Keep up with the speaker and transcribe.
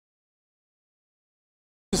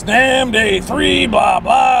It's Namm day 3, blah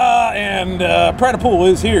blah, and Predapool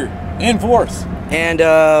is here in force. And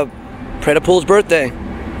Predapool's birthday.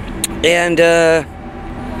 And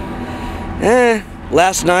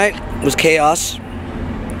last night was chaos.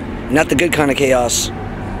 Not the good kind of chaos.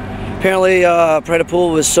 Apparently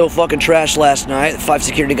Predapool was so fucking trashed last night, 5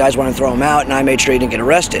 security guys wanted to throw him out, and I made sure he didn't get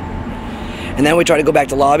arrested. And then we tried to go back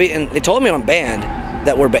to lobby, and they told me I'm banned,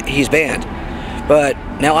 that he's banned. But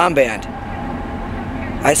now I'm banned.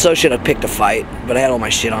 I so should have picked a fight, but I had all my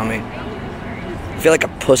shit on me. I feel like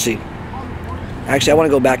a pussy. Actually, I want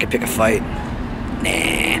to go back and pick a fight.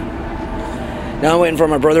 Nah. Now I'm waiting for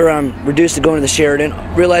my brother. I'm reduced to going to the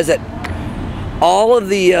Sheridan. Realize that all of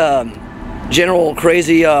the general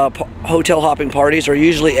crazy hotel hopping parties are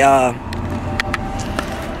usually there.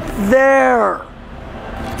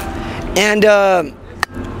 And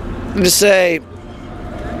just say,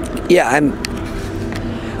 yeah,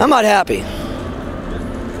 I'm not happy.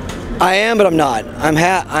 I am, but I'm not.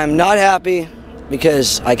 I'm not happy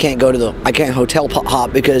because I can't go to I can't hotel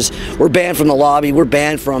hop because we're banned from the lobby. We're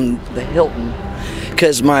banned from the Hilton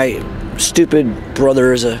because my stupid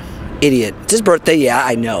brother is a idiot. It's his birthday, yeah,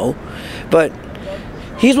 I know, but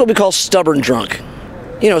he's what we call stubborn drunk.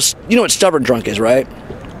 You know what stubborn drunk is, right?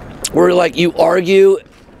 Where like you argue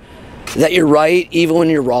that you're right even when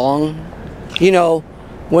you're wrong. You know,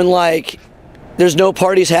 when like there's no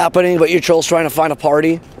parties happening, but your troll's trying to find a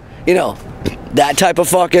party. You know, that type of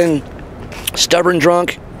fucking stubborn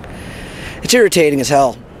drunk. It's irritating as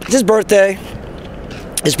hell. It's his birthday.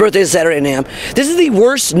 His birthday is Saturday at Namm. This is the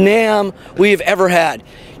worst Namm we've ever had.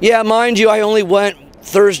 Yeah, mind you, I only went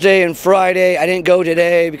Thursday and Friday. I didn't go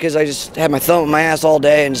today because I just had my thumb in my ass all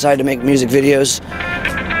day and decided to make music videos.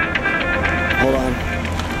 Hold on.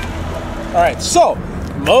 Alright, so,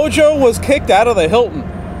 Mojo was kicked out of the Hilton.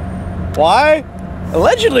 Why?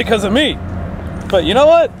 Allegedly because of me. But you know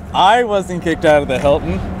what? I wasn't kicked out of the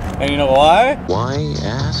Hilton. And you know why? Why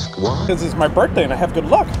ask why? Because it's my birthday and I have good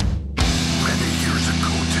luck. Many years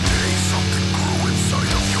ago today, something grew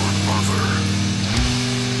inside of your mother.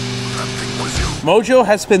 That thing was you. Mojo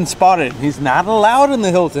has been spotted. He's not allowed in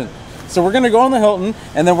the Hilton. So we're going to go in the Hilton,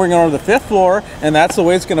 and then we're going to go to the 5th floor, and that's the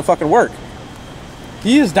way it's going to fucking work.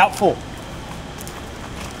 He is doubtful.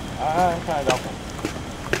 I'm kind of doubtful.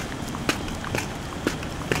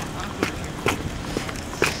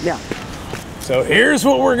 Yeah. So here's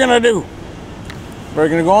what we're gonna do. We're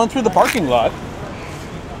gonna go on through the parking lot.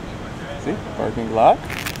 See, parking lot.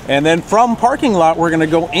 And then from parking lot, we're gonna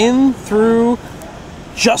go in through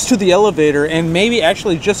just to the elevator and maybe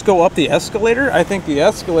actually just go up the escalator. I think the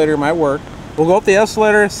escalator might work. We'll go up the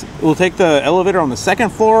escalator, we'll take the elevator on the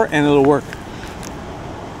 2nd floor and it'll work.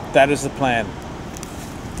 That is the plan.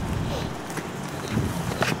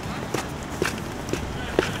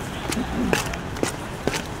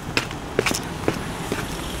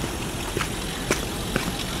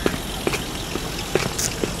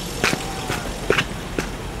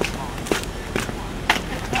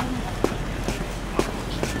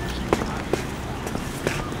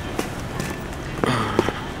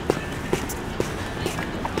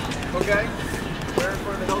 Okay, where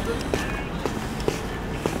for the Hilton?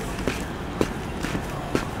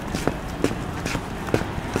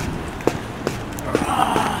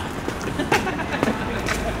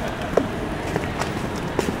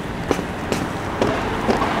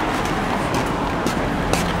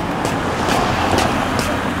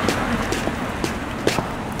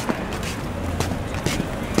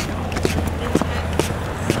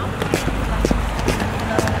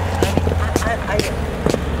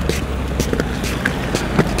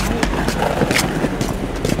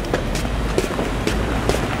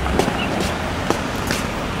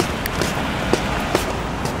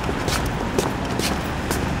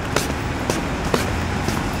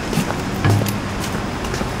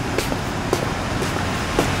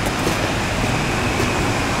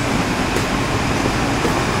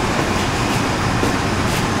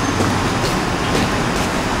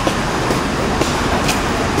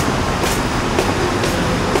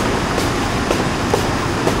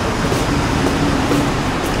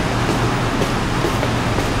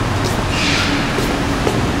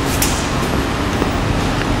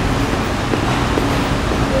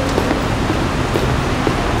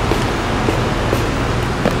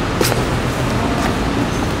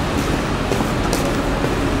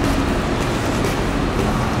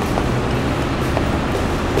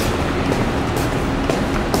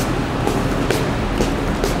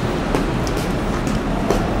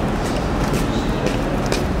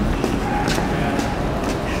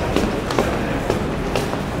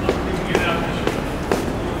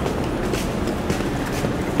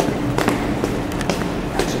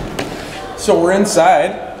 So we're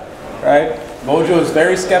inside, right? Mojo was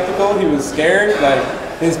very skeptical. He was scared. Like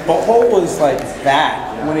his butthole was like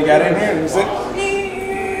that when he got in here. And he was like,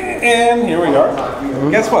 and here we are.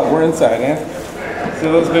 Guess what? We're inside, man. See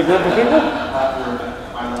those big group of people?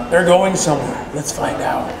 They're going somewhere. Let's find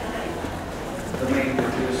out.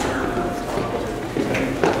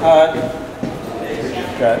 Cut.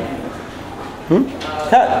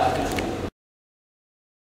 Cut.